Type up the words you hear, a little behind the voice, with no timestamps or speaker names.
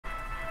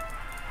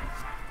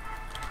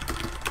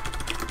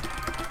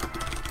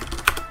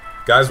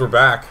Guys, we're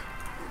back.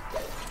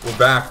 We're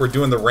back. We're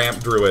doing the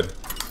ramp druid.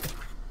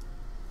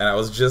 And I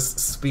was just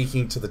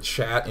speaking to the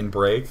chat in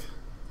break.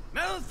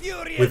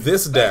 With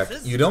this deck,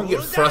 you don't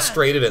get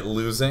frustrated at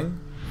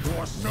losing.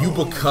 You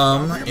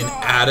become an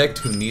addict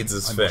who needs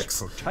his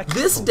fix.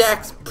 This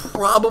deck's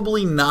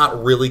probably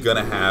not really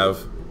gonna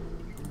have...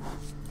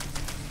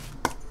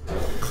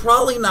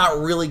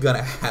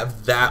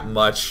 that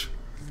much...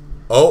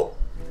 Oh!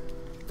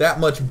 That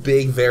much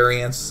big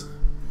variance.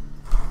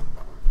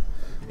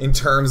 In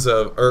terms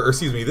of... Or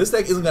excuse me, this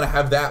deck isn't gonna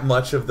have that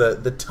much of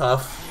the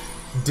tough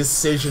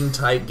decision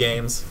type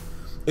games.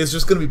 It's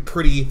just going to be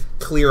pretty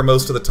clear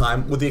most of the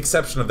time, with the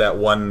exception of that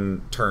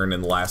one turn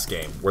in the last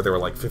game, where there were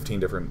like 15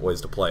 different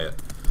ways to play it.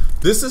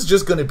 This is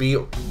just going to be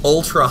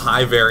ultra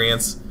high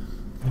variance.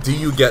 Do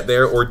you get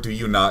there or do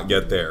you not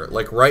get there?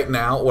 Like right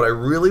now, what I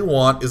really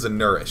want is a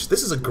Nourish.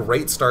 This is a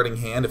great starting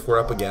hand if we're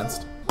up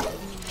against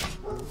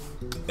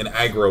an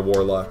aggro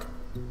Warlock.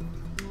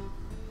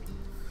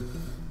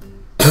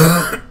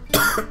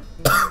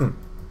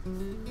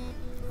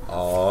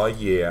 Oh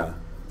yeah.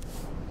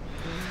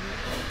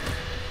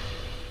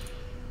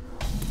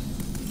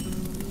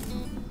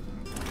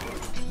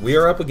 We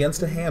are up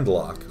against a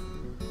handlock,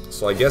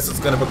 so I guess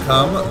it's going to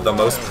become the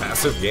most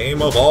passive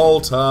game of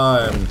all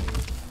time.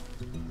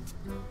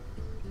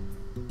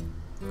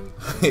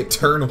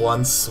 Turn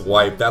 1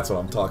 swipe, that's what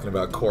I'm talking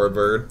about, Core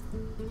Bird.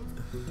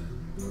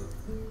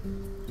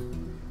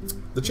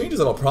 The changes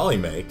that I'll probably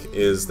make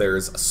is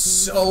there's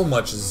so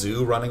much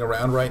zoo running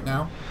around right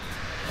now.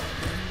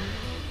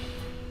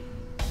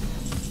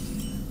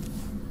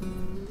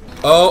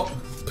 Oh,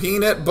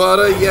 peanut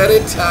butter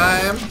Yeti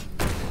time.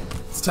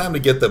 It's time to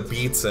get the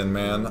beats in,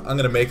 man. I'm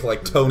gonna make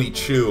like Tony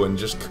Chu and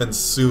just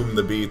consume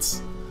the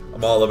beats.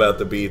 I'm all about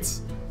the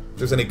beats. If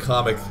there's any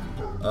comic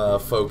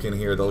folk in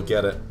here, they'll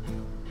get it.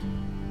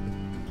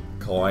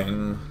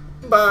 Coin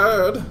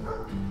bird.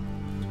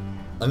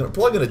 I'm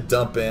probably gonna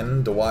dump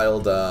in the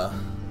wild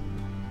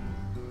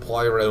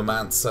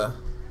Pyromancer.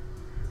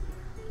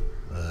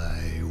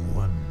 I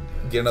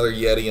wonder. Get another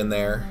Yeti in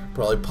there.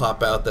 Probably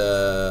pop out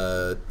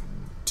the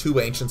 2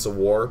 Ancients of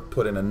War.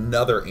 Put in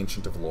another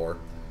Ancient of Lore.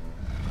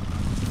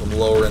 From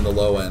lower in the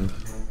low end.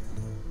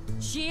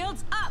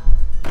 Shields up.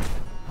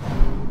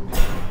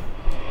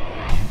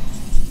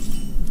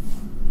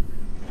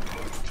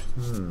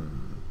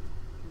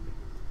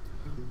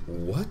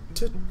 What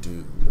to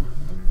do?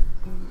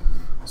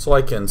 So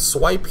I can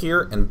swipe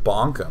here and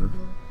bonk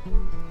him.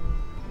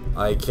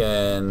 I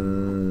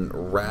can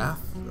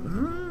Wrath.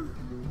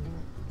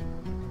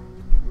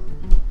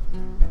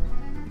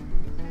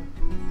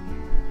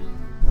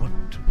 What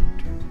to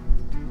do?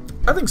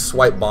 I think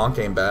swipe bonk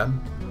ain't bad.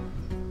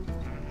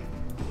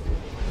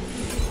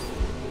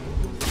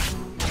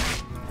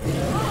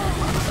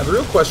 Now the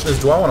real question is,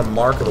 do I want to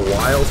mark the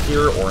wild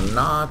here or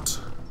not?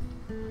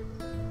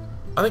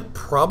 I think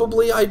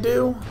probably I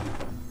do.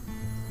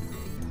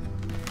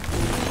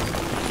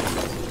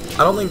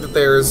 I don't think that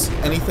there's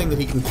anything that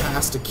he can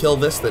cast to kill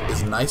this that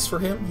is nice for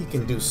him. He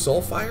can do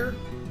Soulfire.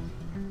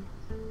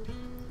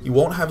 He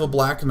won't have a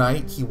Black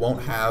Knight. He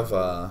won't have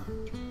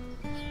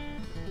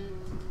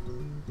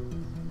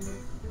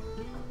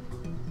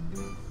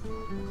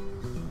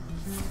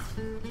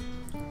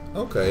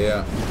Okay,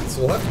 yeah.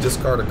 So we'll have to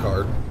discard a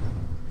card.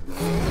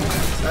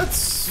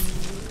 That's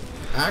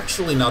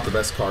actually not the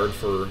best card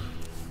for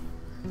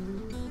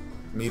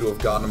me to have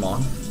gotten him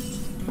on.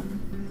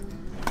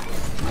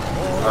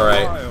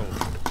 Alright.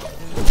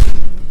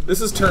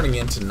 This is turning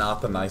into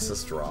not the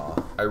nicest draw.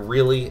 I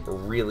really,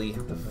 really,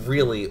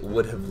 really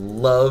would have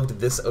loved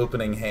this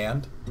opening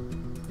hand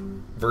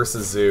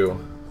versus Zoo.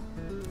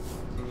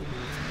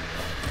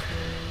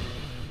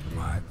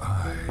 My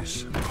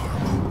eyes are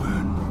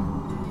open.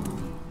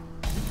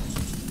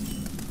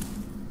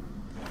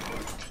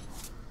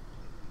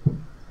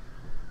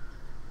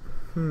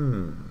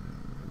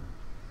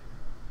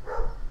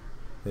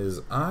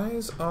 His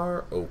eyes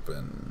are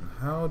open.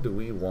 How do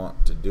we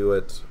want to do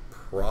it?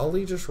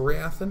 Probably just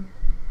Wrathin.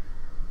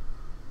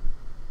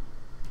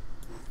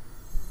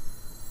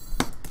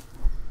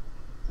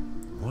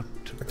 What?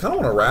 I kind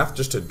of want to Wrath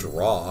just to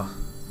draw.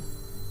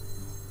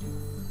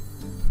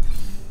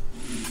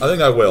 I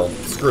think I will.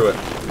 Screw it.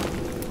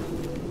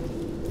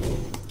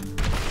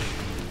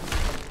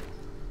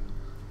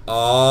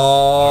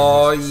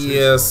 Oh,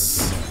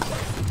 yes.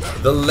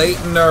 The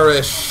late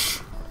Nourish.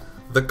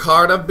 The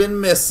card I've been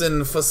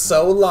missing for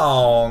so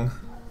long.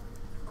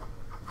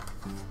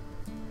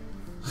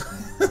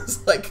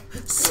 It's like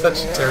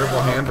such a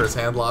terrible hand for his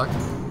handlock.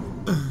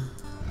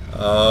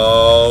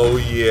 Oh,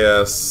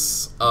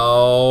 yes.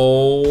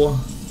 Oh.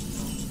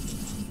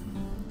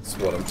 That's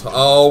what I'm talking.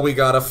 Oh, we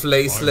got a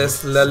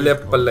faceless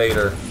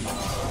Lillipulator.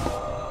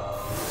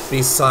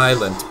 Be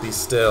silent, be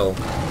still.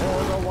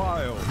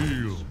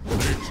 Feel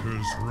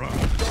nature's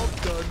wrath.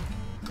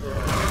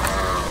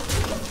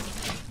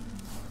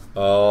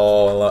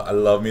 Oh, I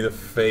love me the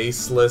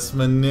faceless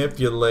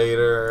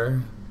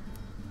manipulator.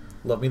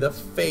 Love me the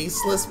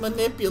faceless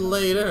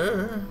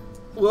manipulator.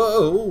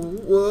 Whoa,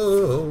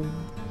 whoa.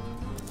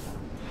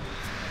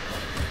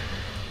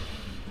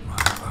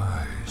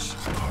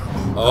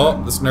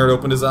 Oh, this nerd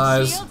opened his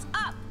eyes. Shields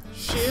up.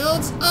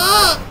 Shields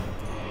up!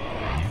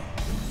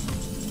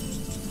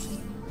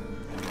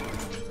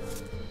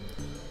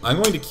 I'm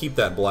going to keep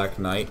that Black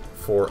Knight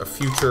for a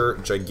future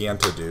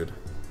Giganto dude.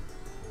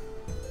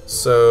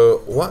 So,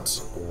 what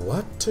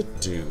to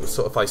do?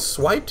 So if I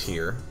swiped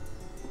here,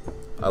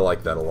 I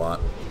like that a lot.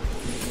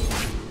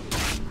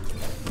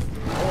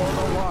 All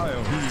the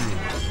while, heal.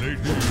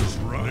 Nature's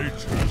right.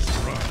 Nature's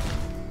right.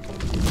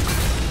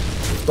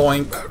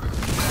 Doink.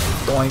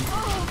 Doink.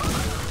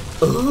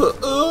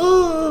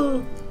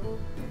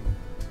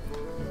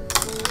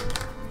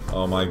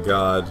 Oh my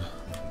god.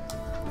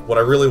 What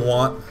I really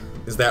want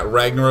is that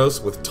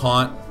Ragnaros with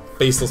taunt,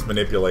 faceless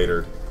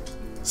manipulator.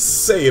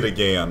 Say it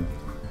again.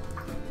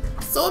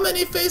 So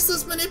many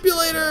faceless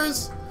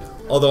manipulators!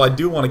 Although I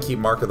do want to keep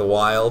Mark of the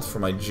Wild for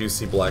my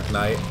juicy Black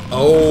Knight.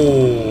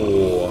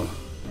 Oh!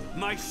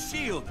 My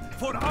shield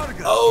for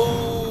Argus.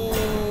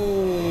 Oh!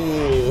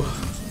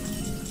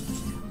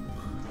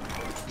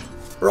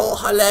 Right,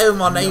 hello,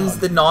 my name's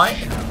the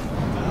Knight.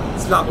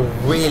 It's like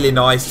really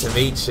nice to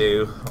meet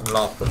you. I'm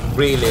like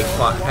really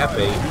quite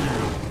happy.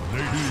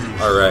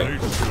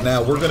 Alright,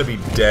 now we're gonna be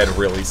dead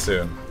really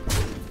soon.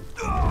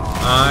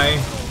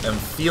 I am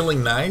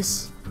feeling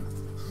nice,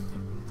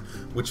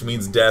 which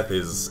means death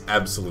is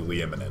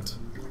absolutely imminent.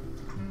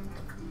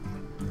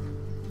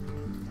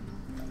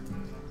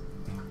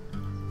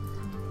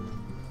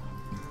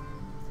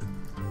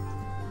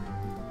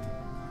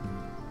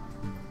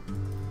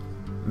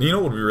 You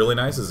know what would be really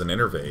nice is an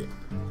Innervate.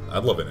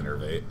 I'd love an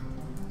Innervate.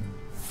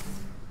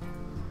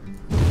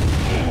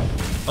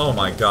 Oh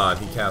my god,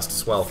 he cast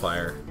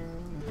Swellfire.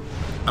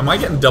 Am I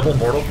getting double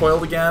Mortal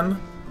Coiled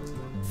again?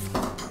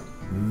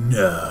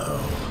 No.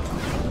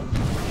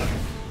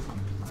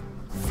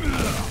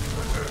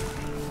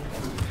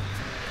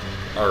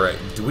 Alright,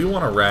 do we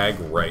want to rag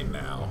right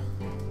now?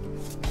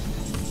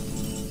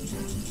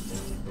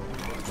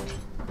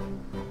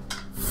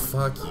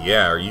 Fuck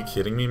yeah, are you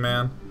kidding me,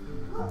 man?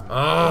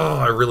 Oh,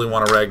 I really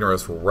want a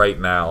Ragnaros right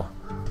now.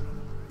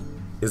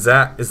 Is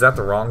that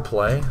the wrong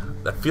play?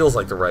 That feels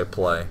like the right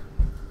play.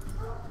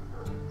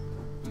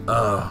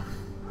 I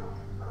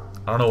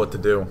don't know what to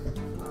do.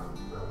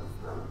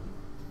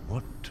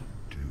 What to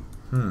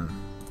do?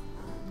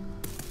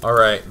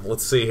 Alright,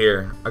 let's see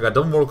here. I got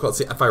double Mortal Coil.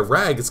 See, if I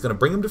rag, it's going to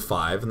bring him to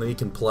 5, and then he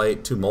can play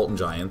 2 Molten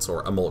Giants,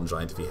 or a Molten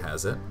Giant if he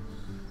has it.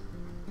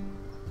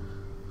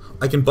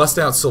 I can bust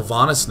out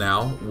Sylvanas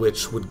now,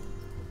 which would...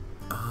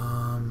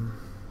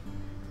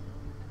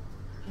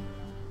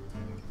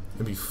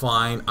 it'd be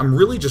fine. I'm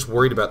really just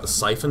worried about the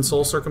Siphon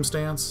Soul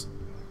circumstance.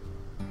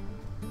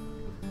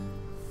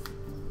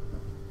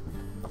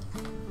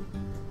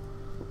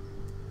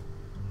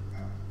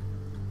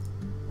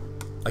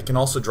 I can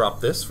also drop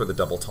this for the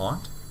double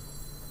taunt.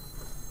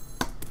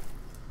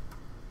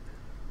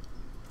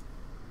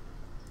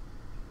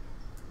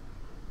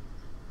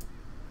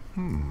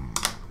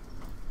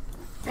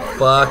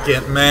 Fuck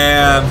it,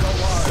 man.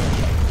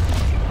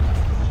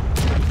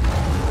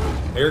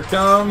 Here it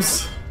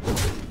comes.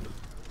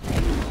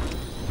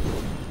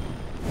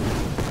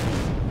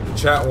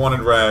 Chat wanted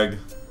rag.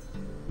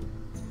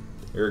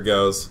 Here it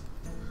goes.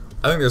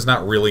 I think there's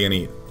not really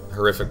any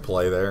horrific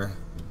play there.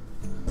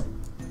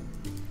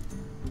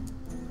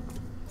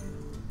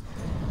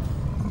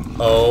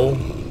 Oh.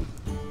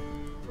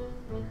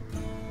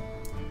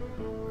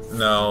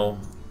 No.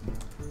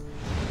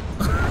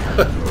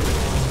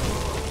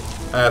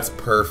 That's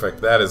perfect.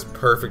 That is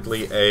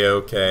perfectly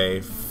a-okay.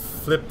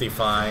 Flip-de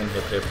fine.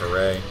 Hip hip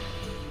hooray.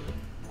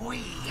 We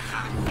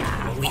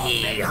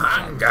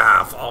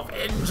hunger for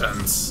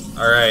vengeance.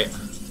 Alright.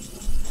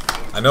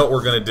 I know what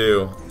we're gonna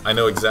do. I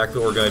know exactly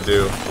what we're gonna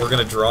do. We're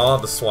gonna draw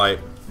the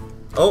swipe.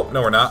 Oh,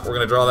 no we're not. We're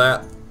gonna draw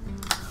that.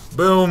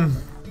 Boom.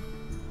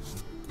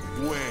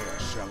 Where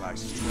shall I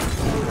see?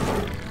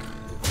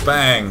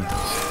 Bang.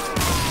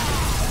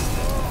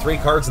 3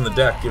 cards in the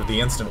deck give the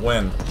instant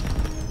win.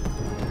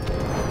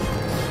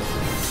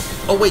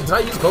 Oh wait, did I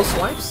use both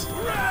swipes?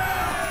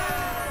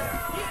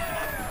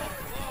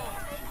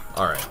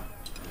 Alright.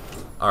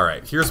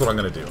 Alright, here's what I'm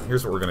gonna do.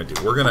 Here's what we're gonna do.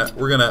 We're gonna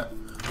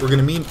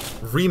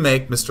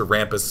remake Mr.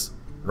 Rampus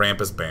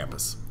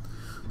Bampus.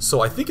 So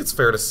I think it's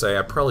fair to say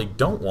I probably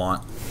don't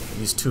want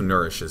these 2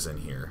 Nourishes in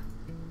here.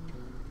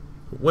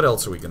 What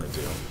else are we gonna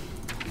do?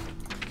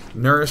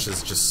 Nourish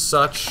is just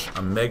such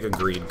a mega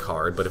greed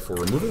card, but if we're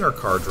removing our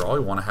card draw, we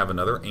want to have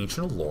another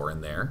Ancient Allure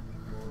in there.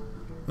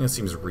 I think it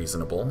seems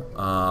reasonable.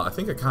 I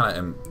think I kind of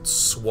am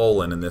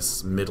swollen in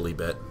this middly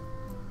bit.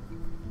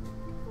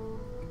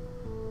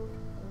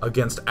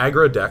 Against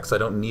aggro decks, I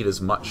don't need as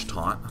much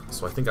taunt,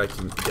 so I think I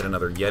can get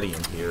another Yeti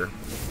in here.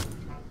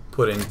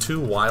 Put in 2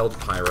 Wild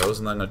Pyros,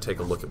 and then I'm going to take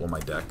a look at what my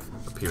deck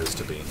appears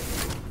to be.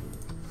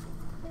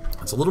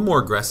 It's a little more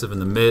aggressive in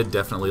the mid,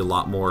 definitely a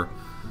lot more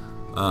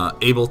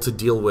able to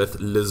deal with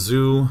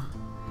Lezoo.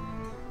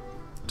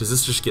 Does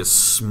this just get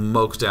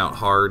smoked out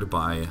hard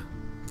by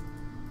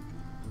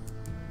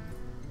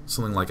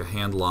something like a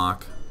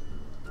Handlock?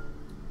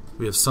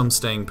 We have some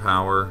staying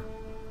power.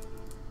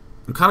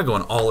 I'm kind of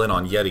going all in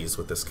on Yetis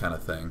with this kind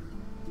of thing.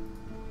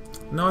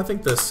 No, I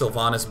think the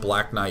Sylvanas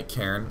Black Knight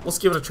Cairn. Let's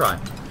give it a try.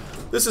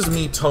 This is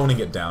me toning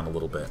it down a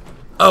little bit.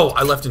 Oh,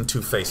 I left in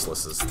 2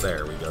 facelesses.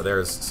 There we go.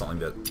 There's something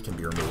that can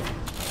be removed.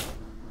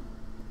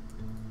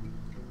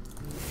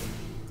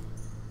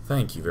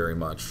 Thank you very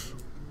much.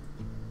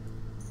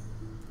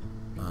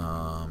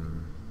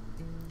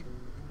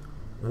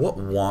 What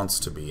wants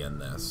to be in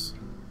this?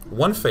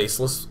 1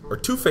 faceless, or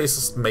 2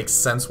 faceless makes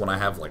sense when I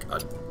have like a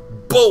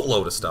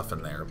boatload of stuff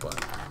in there,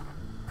 but...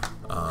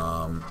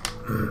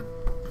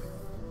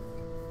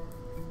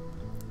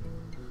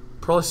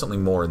 probably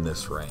something more in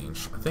this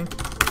range. I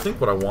think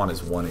what I want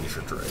is 1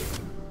 Azure Drake.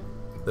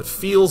 That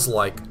feels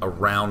like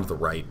around the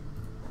right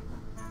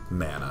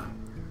mana.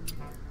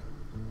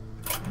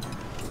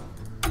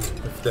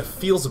 That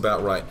feels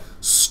about right.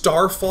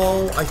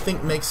 Starfall, I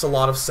think, makes a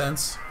lot of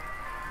sense.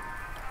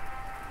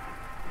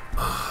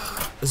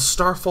 Is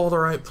Starfall the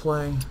right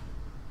play?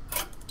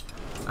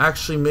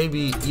 Actually,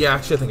 maybe... Yeah,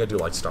 actually, I think I do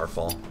like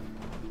Starfall.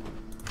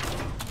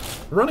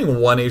 Running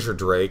 1 Azure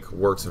Drake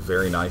works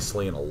very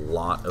nicely in a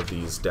lot of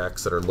these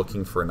decks that are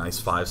looking for a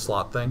nice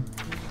 5-slot thing.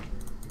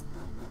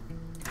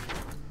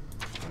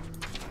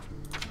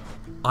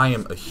 I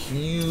am a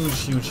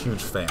huge, huge,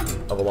 huge fan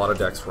of a lot of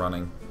decks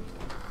running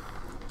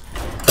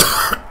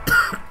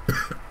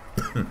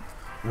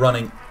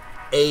running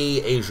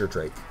a Azure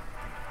Drake.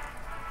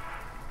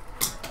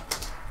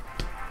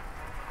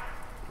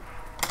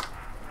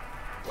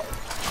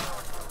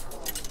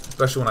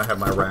 Especially when I have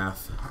my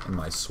Wrath and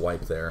my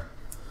Swipe there.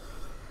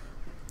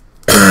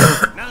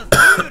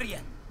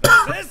 Malfurion!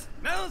 This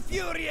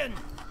Malfurion!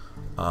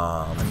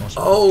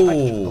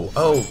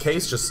 Oh,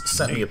 Case just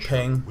sent me a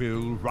ping.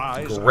 Will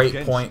rise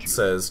Great point.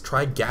 Says,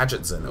 try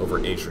Gadgetzin over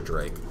Azure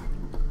Drake.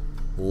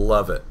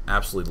 Love it.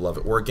 Absolutely love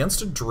it. We're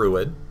against a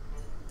Druid.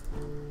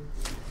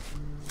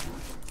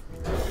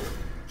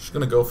 Just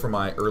gonna go for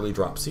my early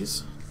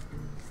dropsies.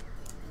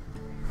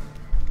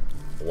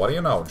 What do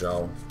you know,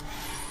 Joe?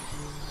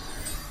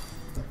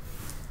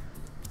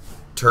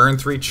 Turn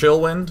 3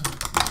 Chillwind.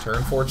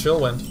 Turn 4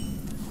 Chillwind.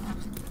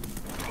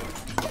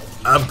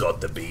 I've got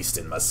the beast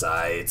in my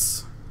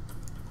sights.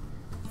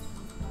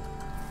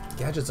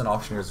 Gadgetzin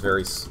Auctioneer is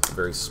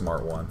very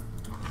smart one.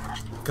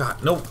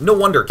 God, no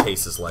wonder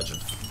Case is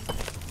legend.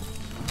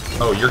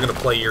 Oh, you're gonna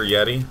play your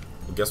Yeti?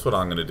 Well, guess what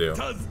I'm gonna do?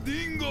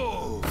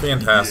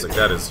 Fantastic,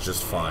 that is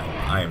just fine.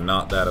 I am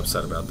not that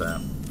upset about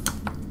that.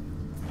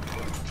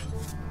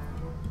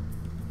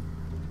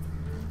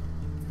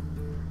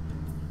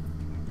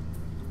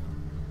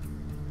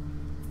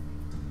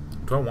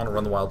 Do I want to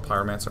run the Wild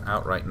Pyromancer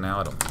out right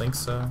now? I don't think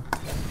so.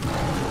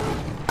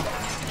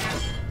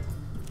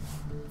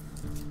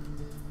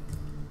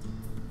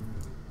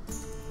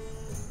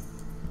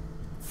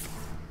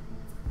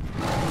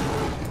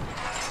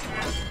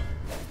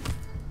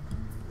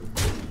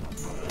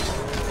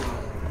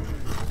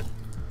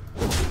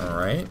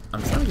 Alright,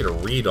 I'm trying to get a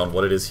read on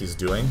what it is he's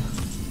doing.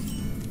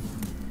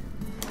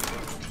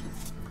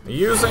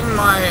 Using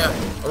my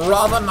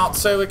rather not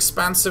so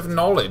expansive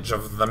knowledge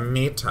of the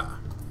meta.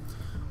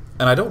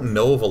 And I don't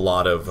know of a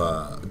lot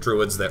of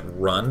druids that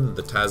run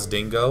the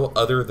Tazdingo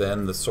other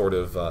than the sort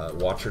of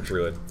Watcher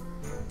Druid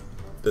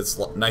that's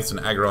nice and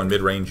aggro and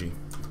mid-rangey.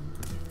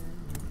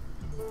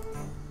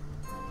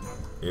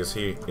 Is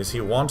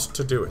he want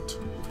to do it?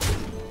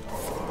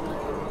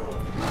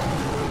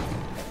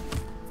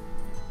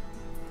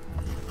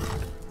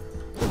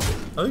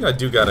 I think I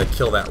do gotta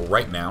kill that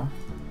right now.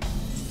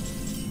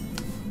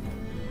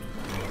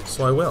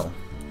 So I will.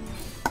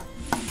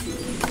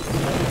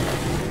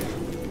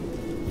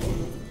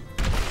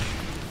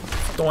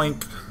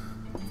 Doink.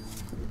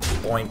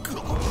 Boink.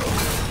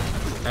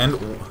 And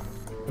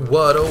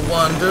what a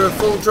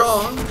wonderful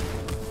draw.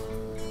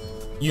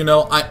 You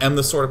know, I am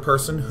the sort of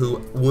person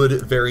who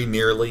would very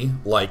nearly,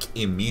 like,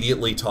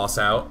 immediately toss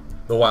out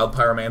the Wild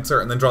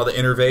Pyromancer and then draw the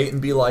Innervate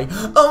and be like,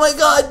 oh my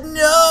god,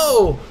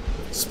 no!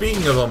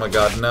 Speaking of oh my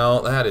god,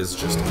 no, that is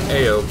just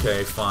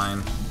a-okay,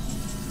 fine.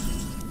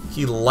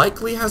 He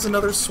likely has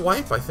another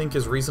swipe, I think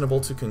is reasonable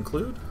to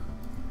conclude.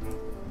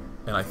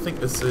 And I think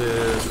this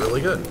is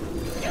really good.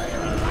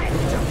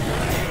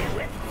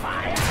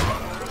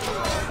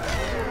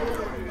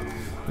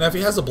 Now, if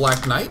he has a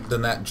Black Knight,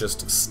 then that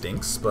just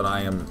stinks, but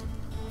I am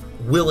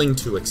willing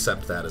to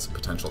accept that as a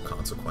potential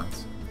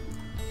consequence.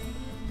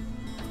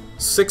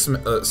 6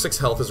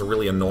 health is a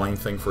really annoying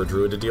thing for a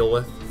Druid to deal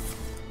with.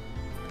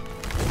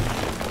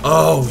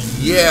 Oh,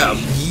 yeah!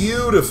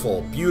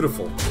 Beautiful,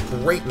 beautiful.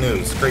 Great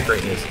news.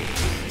 Great news.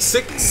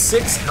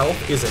 6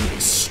 health is an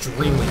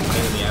extremely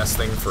pain-in-the-ass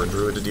thing for a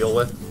Druid to deal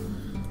with.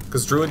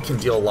 Because Druid can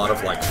deal a lot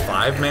of, like,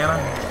 5 mana,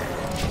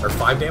 or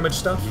 5 damage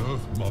stuff.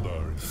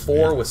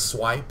 4 with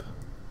Swipe.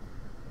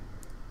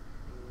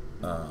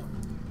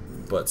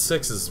 But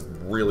 6 is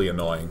really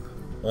annoying.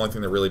 The only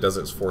thing that really does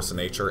it is Force of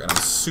Nature, and I'm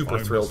super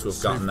thrilled to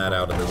have gotten that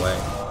out of the way.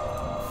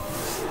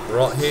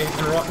 Right here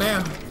and right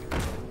now.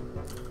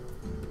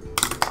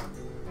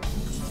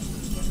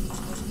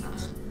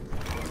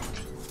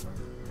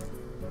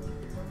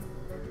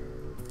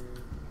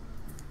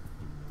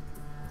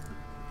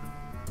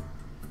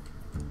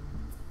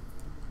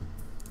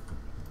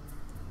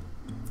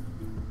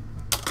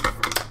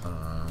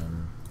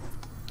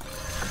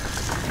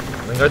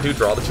 I do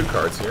draw the 2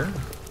 cards here.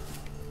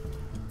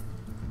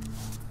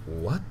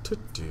 What to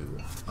do?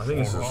 I think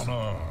this is...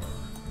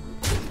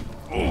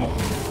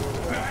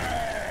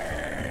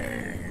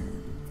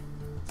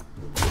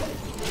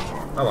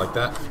 I like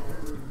that.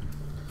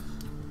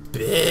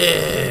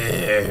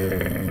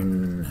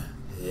 Burn.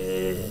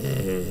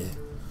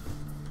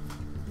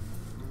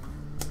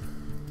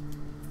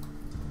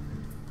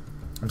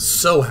 I'm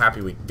so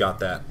happy we got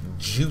that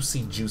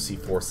juicy, juicy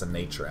force of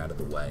nature out of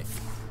the way.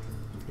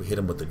 We hit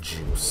him with the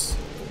juice.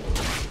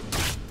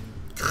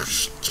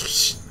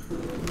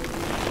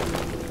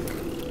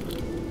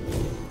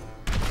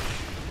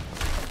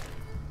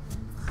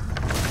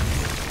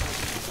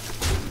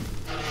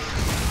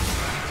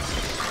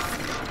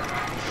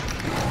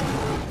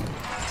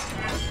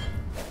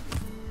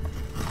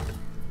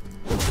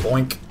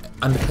 Boink.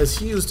 And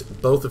has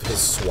used both of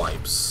his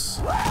swipes.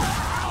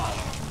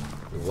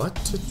 What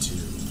to do?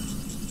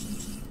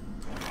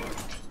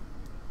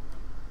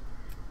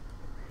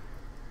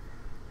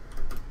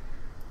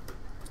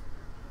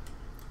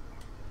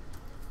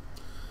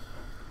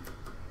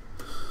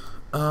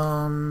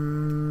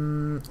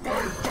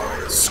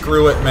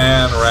 Screw it,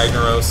 man,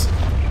 Ragnaros.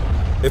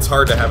 It's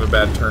hard to have a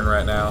bad turn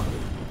right now.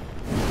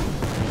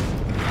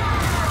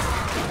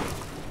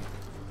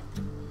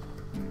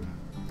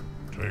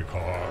 Take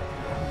heart.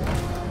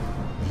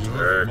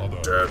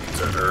 Death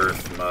to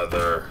Earth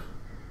Mother.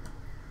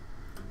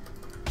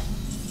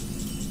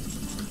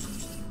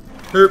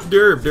 Herp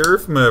derp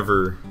derf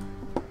mother.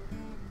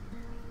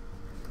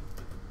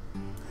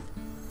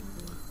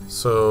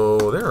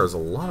 So there is a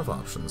lot of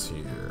options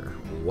here.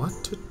 What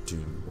to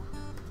do?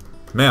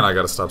 Man, I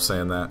gotta stop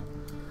saying that.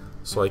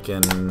 So I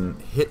can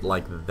hit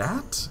like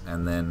that,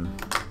 and then...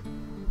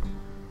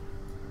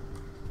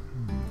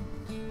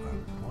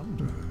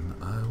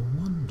 I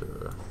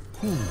wonder...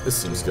 This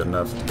seems good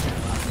enough.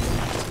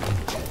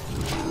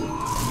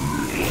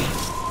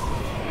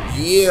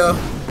 Yeah!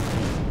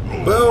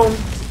 Boom!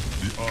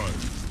 The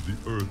eyes of the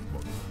Earth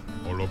Mother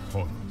are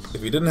upon us.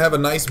 If he didn't have a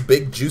nice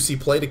big juicy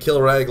play to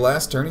kill Rag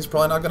last turn, he's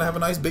probably not going to have a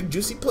nice big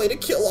juicy play to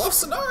kill off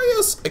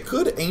Cenarius. I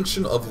could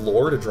Ancient of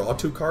Lore to draw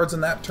 2 cards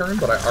in that turn,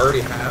 but I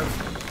already have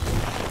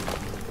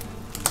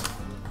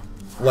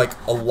like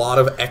a lot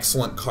of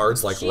excellent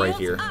cards like right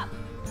here.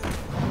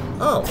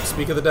 Oh,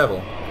 speak of the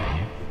devil.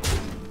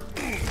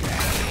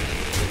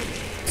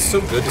 It's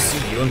so good to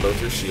see you and both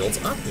your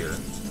shields up here.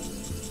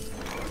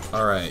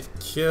 Alright,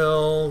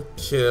 kill,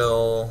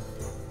 kill,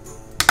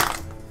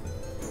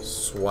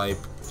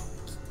 swipe,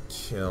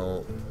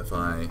 kill, if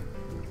I...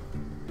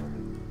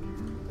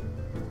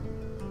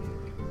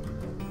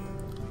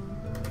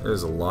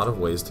 There's a lot of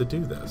ways to do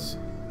this.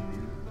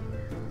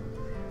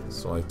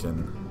 So I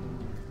can...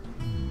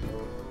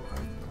 I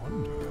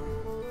wonder.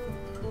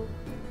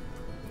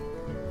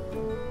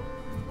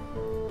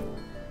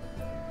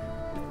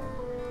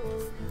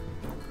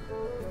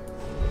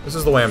 This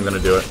is the way I'm gonna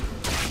do it.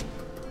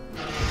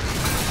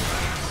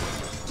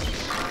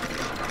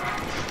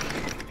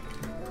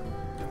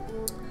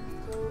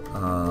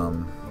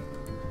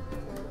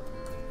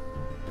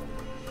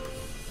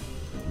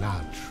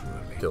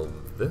 Naturally. Kill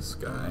this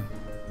guy.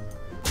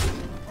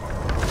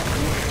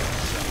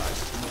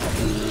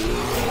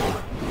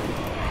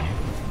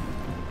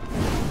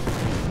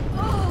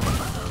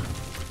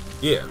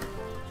 Yeah.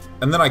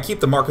 And then I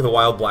keep the Mark of the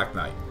Wild Black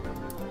Knight.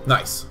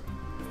 Nice.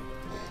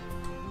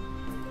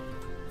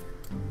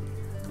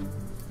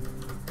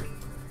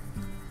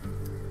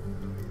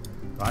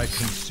 I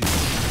can see.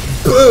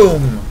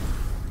 Boom!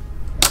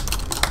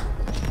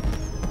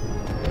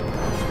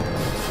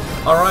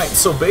 Alright,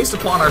 so based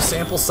upon our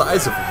sample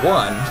size of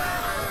 1,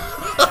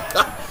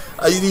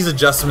 these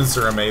adjustments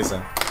are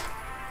amazing.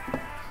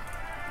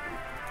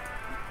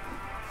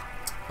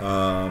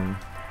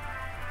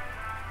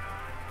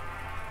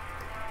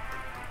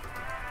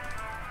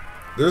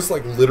 There's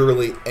like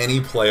literally any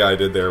play I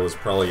did there was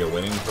probably a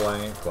winning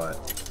play, but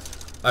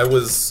I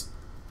was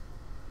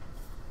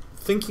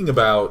thinking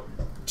about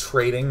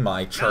trading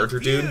my Charger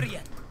dude.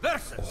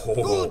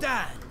 Oh.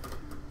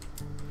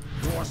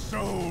 Your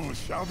soul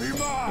shall be mine.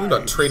 Thinking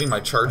about trading my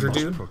Charger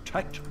dude.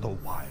 Protect the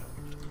wild.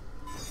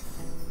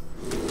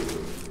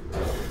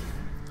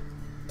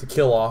 To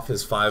kill off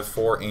his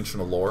 5/4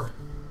 Ancient Allure.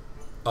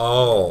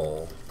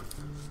 Oh.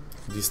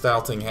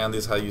 Gestalting hand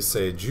is how you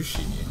say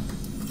Jushi.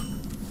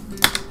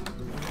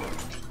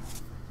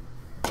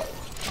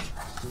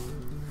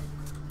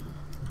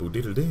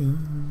 Boo-diddle-doo.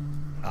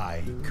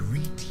 I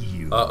greet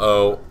you.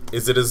 Uh-oh.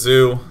 Is it a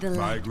zoo? The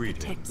My light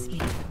greeting. protects you.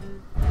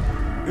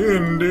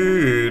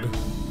 Indeed.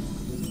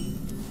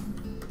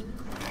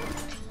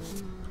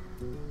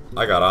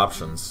 I got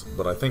options,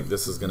 but I think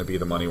this is going to be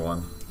the money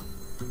one.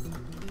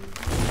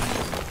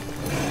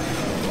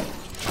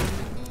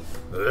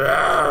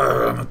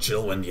 I'm a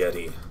Chillwind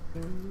Yeti.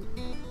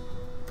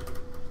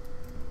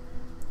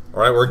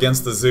 Alright, we're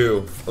against the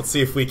zoo. Let's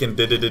see if we can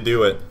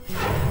do it.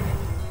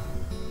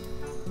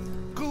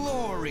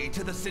 Glory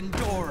to the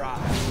Sindora.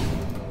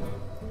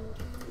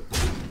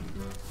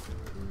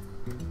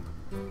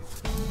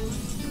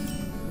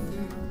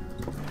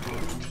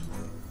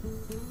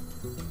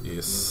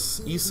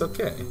 It's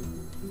okay.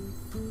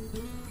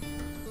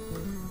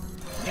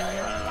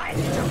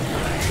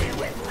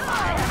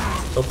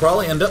 They'll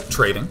probably end up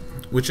trading,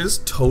 which is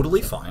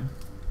totally fine.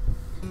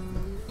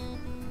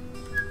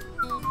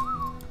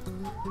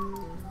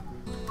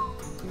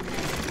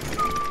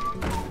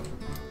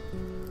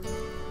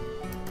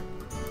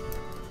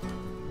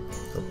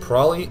 They'll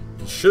probably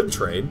should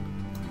trade.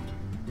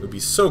 It would be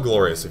so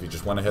glorious if you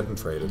just went ahead and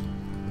traded.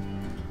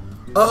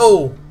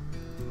 Oh!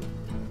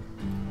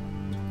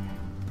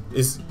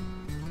 Is...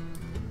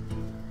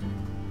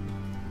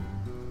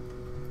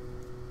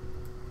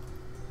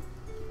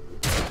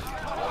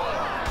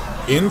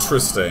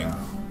 Interesting.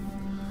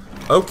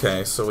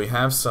 Okay, so we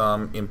have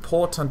some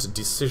important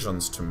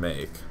decisions to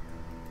make.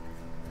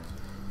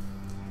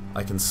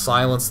 I can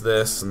silence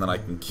this, and then I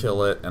can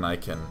kill it, and I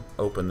can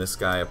open this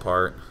guy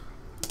apart.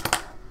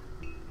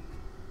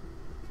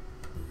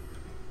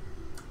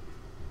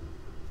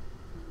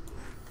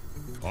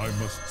 I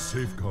must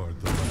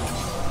safeguard the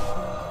land.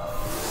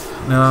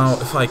 Now,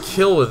 if I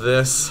kill with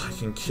this, I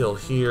can kill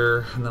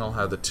here, and then I'll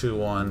have the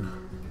 2-1.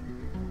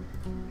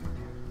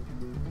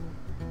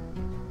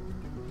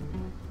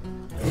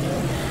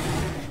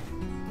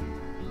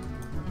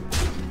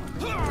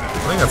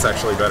 I think that's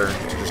actually better,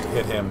 to just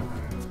hit him.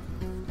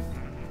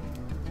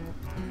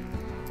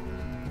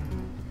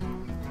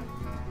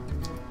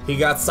 He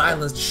got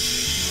silenced.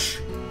 Shh.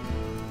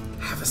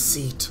 Have a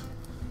seat.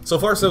 So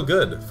far, so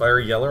good.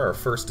 Fiery Yeller, our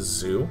first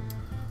zoo,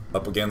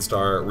 up against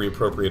our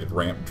reappropriated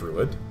ramp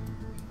druid.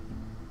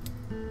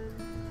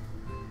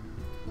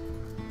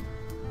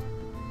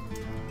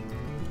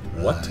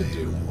 What to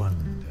do?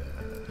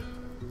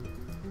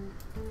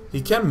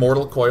 He can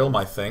Mortal Coil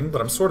my thing, but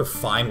I'm sort of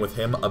fine with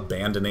him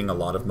abandoning a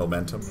lot of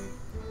momentum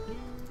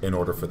in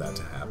order for that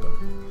to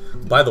happen.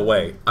 By the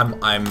way, I'm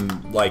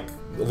like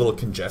a little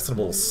congested, a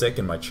little sick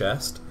in my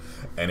chest,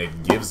 and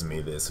it gives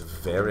me this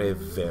very,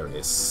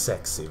 very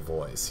sexy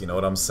voice. You know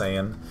what I'm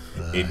saying?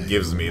 It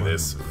gives me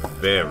this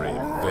very,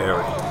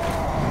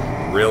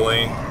 very...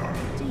 Really?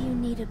 Do you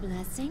need a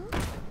blessing?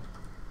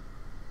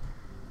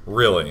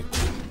 Really?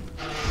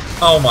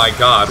 Oh my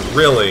god,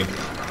 really?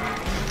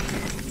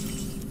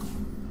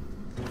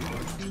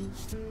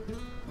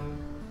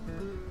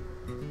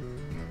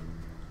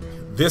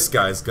 This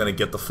guy's gonna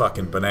get the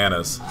fucking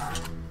bananas.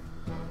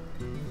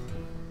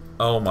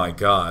 Oh my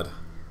god.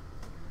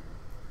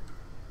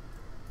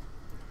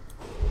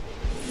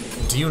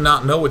 Do you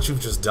not know what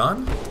you've just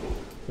done?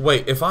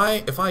 Wait, if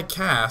I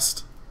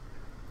cast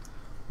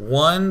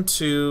 1,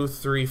 2,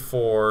 3,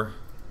 4.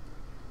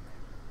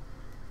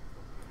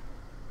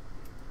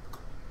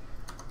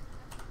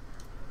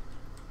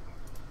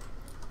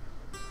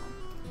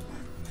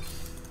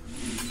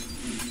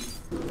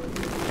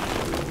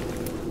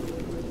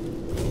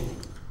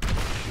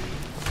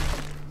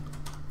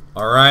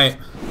 Alright.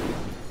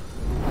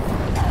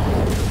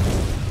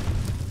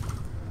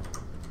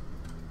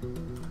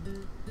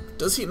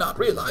 Does he not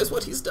realize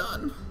what he's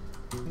done?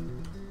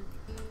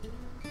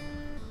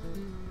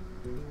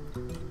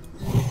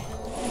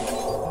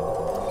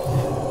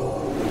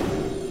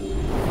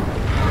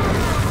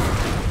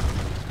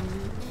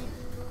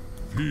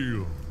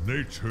 Feel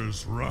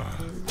nature's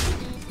wrath.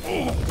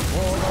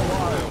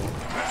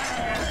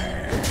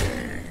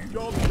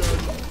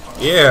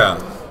 Yeah.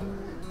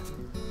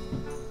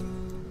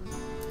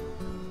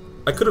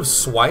 I could have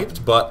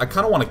swiped, but I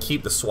kind of want to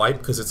keep the swipe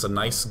because it's a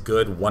nice,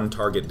 good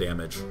one-target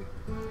damage.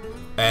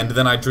 And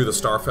then I drew the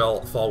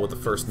Starfall with the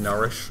first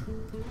Nourish.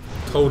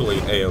 Totally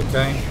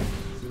A-okay.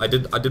 I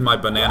did my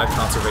banana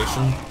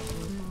conservation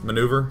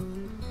maneuver.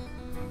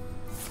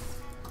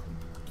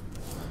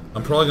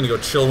 I'm probably gonna go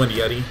Chillwind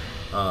Yeti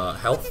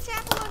health,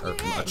 or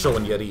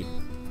Chillwind Yeti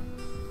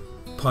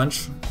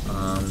punch.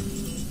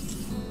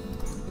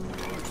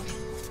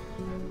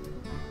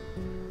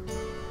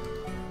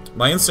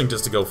 My instinct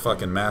is to go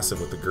fucking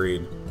massive with the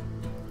greed.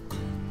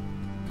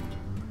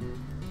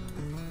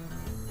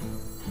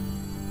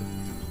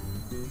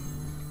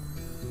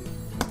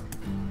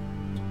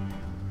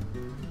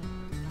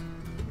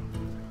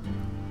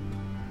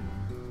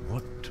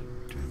 What to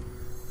do?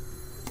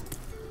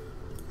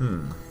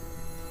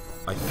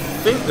 I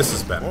think this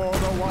is better.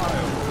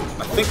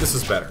 I think this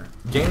is better.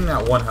 Gaining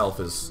that 1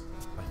 health is,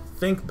 I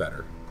think,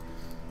 better.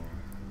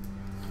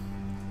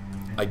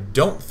 I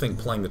don't think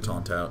playing the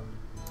taunt out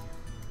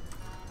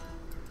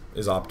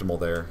is optimal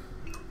there.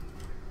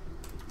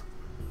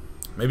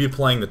 Maybe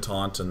playing the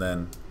taunt and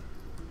then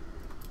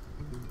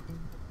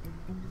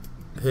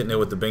hitting it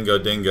with the bingo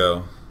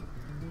dingo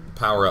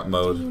power up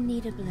mode. Do you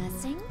need a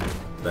blessing?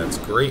 That's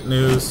great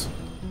news.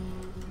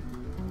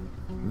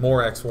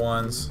 More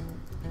X1s.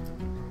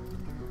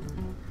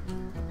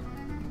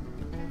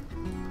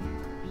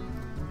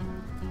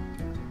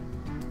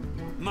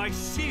 My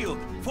shield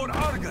for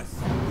Argus.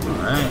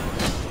 Alright.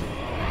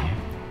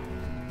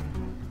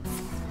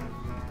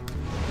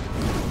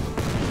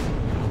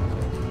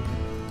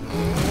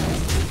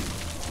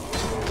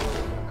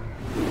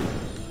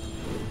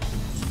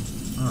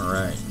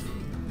 Alright.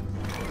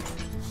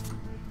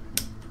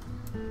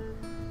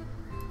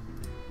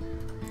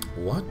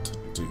 What to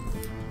do?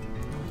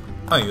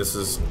 I think this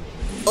is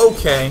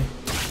okay.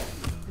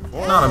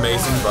 Not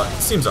amazing, but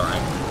it seems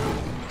alright.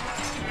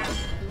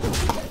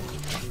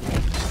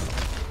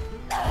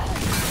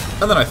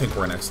 And then I think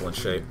we're in excellent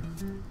shape.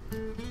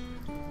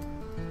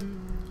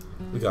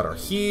 We got our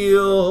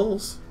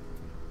heals.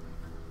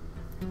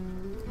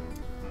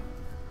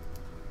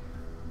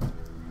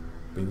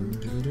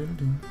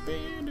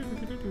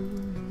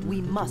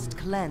 We must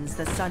cleanse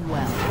the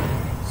Sunwell.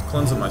 Just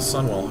cleansing my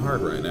Sunwell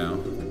hard right now.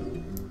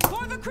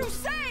 For the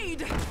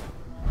crusade!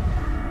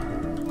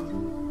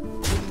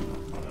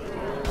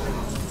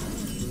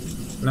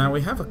 Now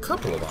we have a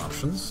couple of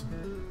options.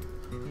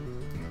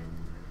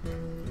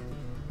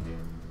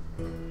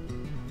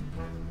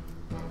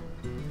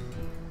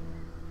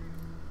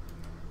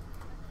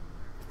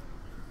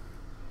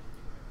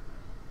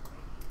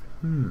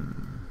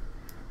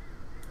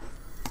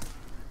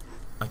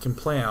 I can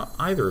play out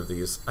either of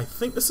these. I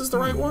think this is the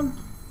right one.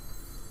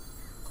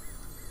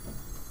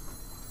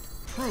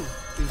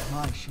 Truth is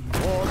my shield.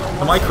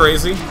 Am I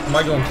crazy? Am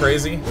I going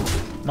crazy?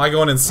 Am I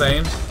going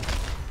insane?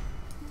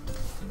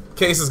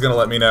 Case is gonna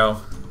let me know.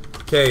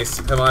 Case,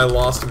 have I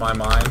lost my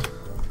mind?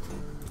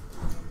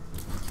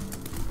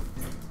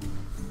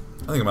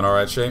 I think I'm in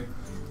alright shape.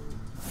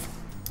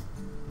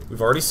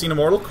 We've already seen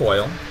Immortal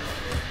Coil.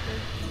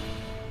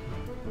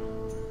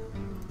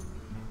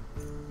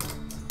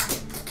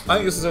 I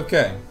think this is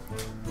okay.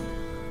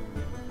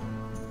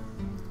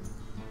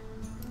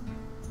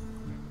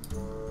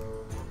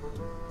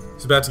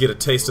 He's about to get a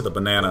taste of the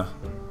banana.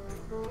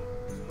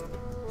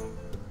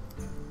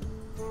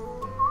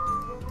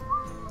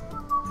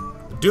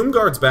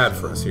 Doomguard's bad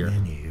for us here.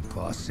 Many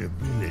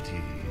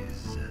possibilities.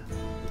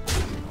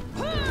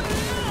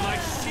 My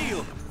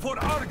shield for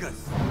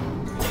Argus.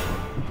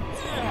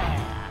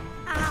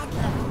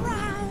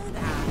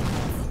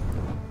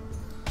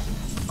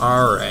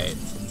 Alright.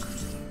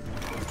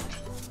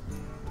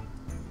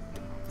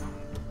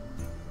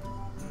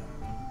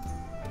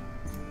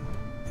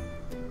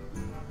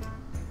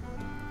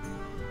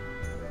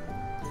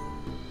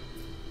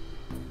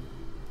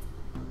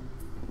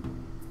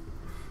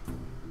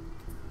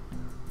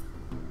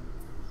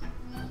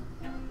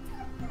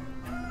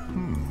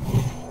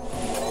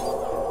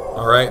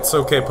 Alright, it's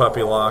okay,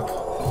 Puppy Lock.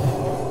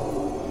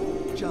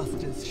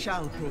 Justice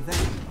shall prevail.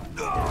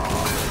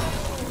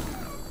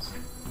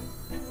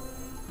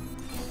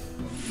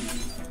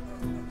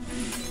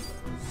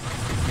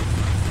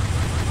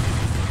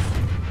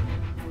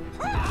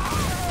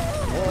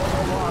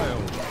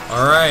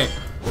 Alright.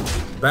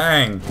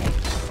 Bang.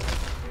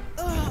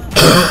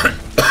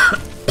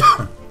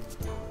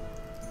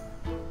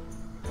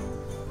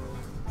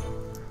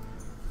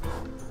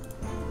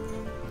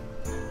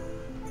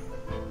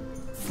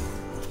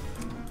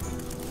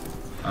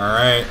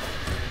 Alright.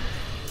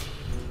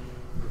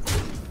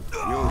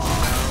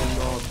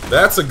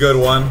 That's a good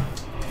one.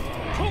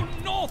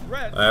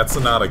 That's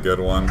not a good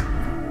one.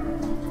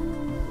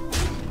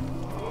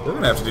 We're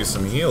gonna have to do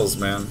some heals,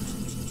 man.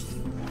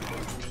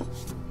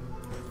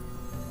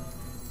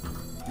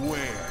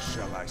 Where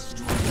shall I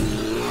strike?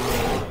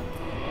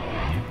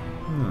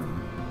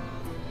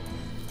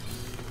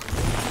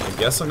 I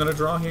guess I'm gonna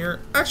draw here.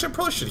 Actually, I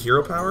probably should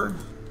hero power.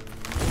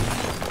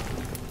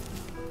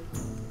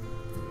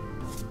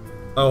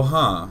 Oh,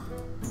 huh.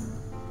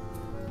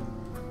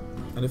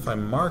 And if I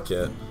mark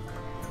it...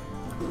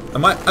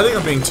 I think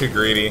I'm being too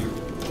greedy. I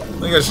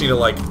think I just need to,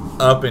 like,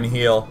 up and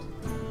heal.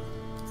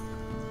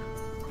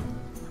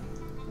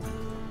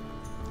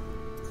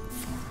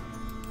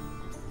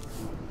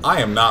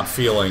 I am not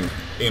feeling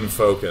in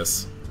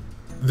focus.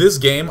 This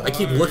game, I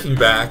keep looking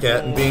back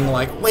at and being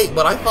like, wait,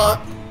 but I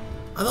thought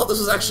this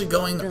was actually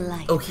going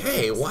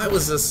okay. Why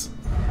was this...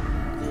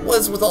 What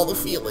is with all the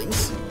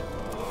feelings?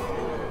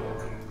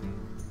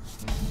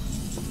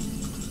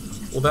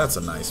 Well, that's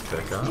a nice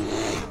pickup.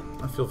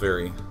 I feel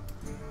very...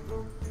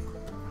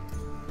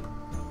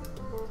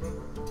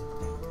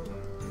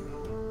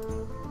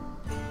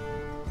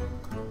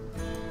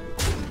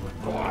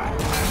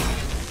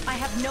 I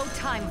have no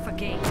time for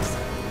games.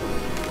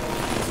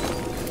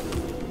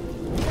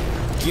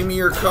 Give me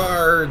your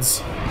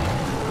cards!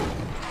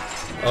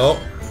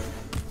 Oh.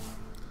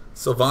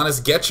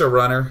 Sylvanas Getcha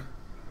Runner.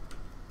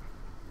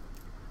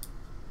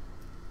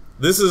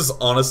 This is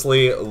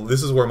honestly,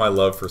 this is where my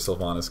love for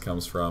Sylvanas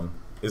comes from,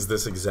 is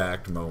this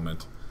exact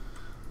moment.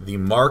 The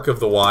Mark of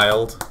the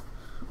Wild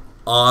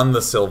on the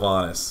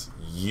Sylvanas.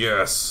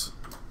 Yes!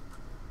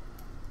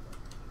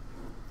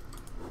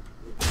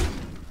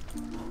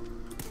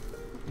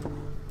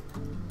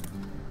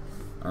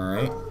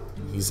 Alright,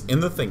 he's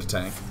in the think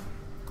tank.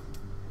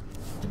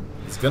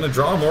 He's gonna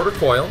draw a Mortar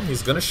Coil,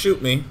 he's gonna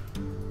shoot me.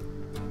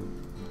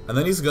 And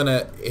then he's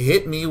gonna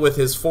hit me with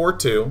his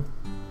 4-2.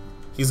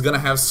 He's gonna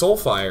have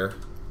Soulfire.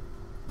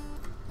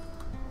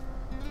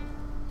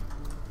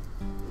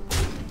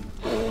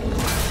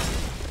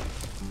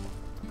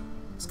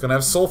 He's gonna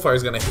have Soulfire,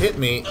 he's gonna hit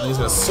me, and he's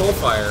gonna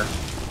Soulfire.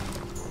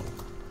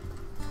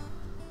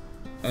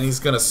 And he's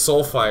gonna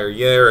Soulfire,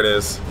 yeah, there it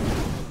is.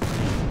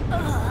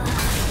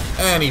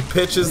 And he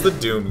pitches the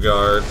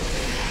Doomguard.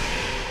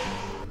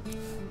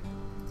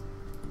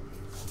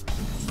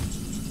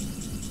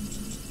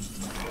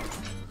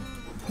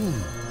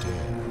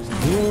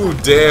 Who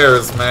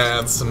dares,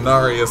 man?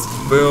 Cenarius,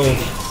 boom.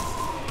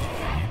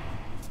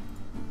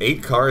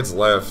 8 cards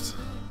left.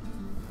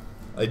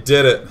 I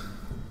did it.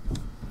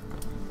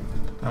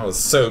 That was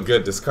so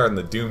good, discarding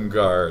the Doom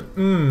Guard.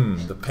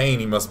 The pain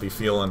he must be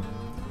feeling.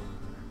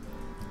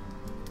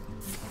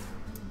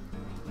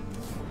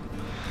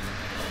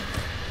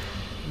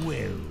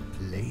 Well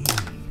played.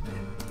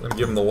 I'm gonna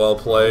give him the well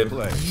played.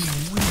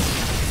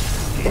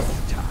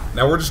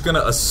 Now we're just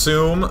gonna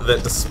assume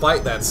that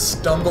despite that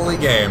stumbly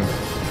game,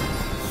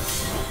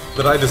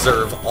 that I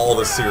deserve all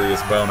the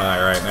serious boni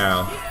right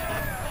now.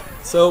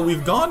 So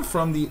we've gone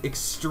from the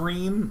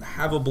extreme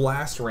Have a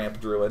Blast Ramp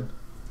Druid.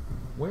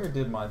 Where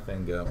did my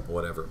thing go?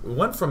 Whatever. We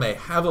went from a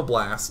Have a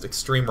Blast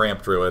Extreme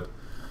Ramp Druid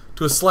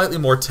to a slightly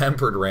more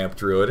tempered Ramp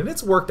Druid, and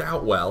it's worked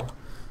out well.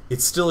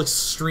 It's still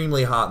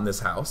extremely hot in this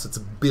house. It's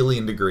 1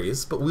 billion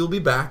degrees, but we'll be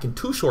back in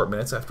 2 short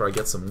minutes after I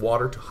get some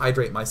water to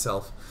hydrate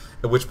myself,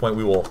 at which point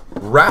we will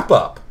wrap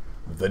up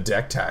the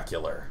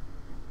Decktacular.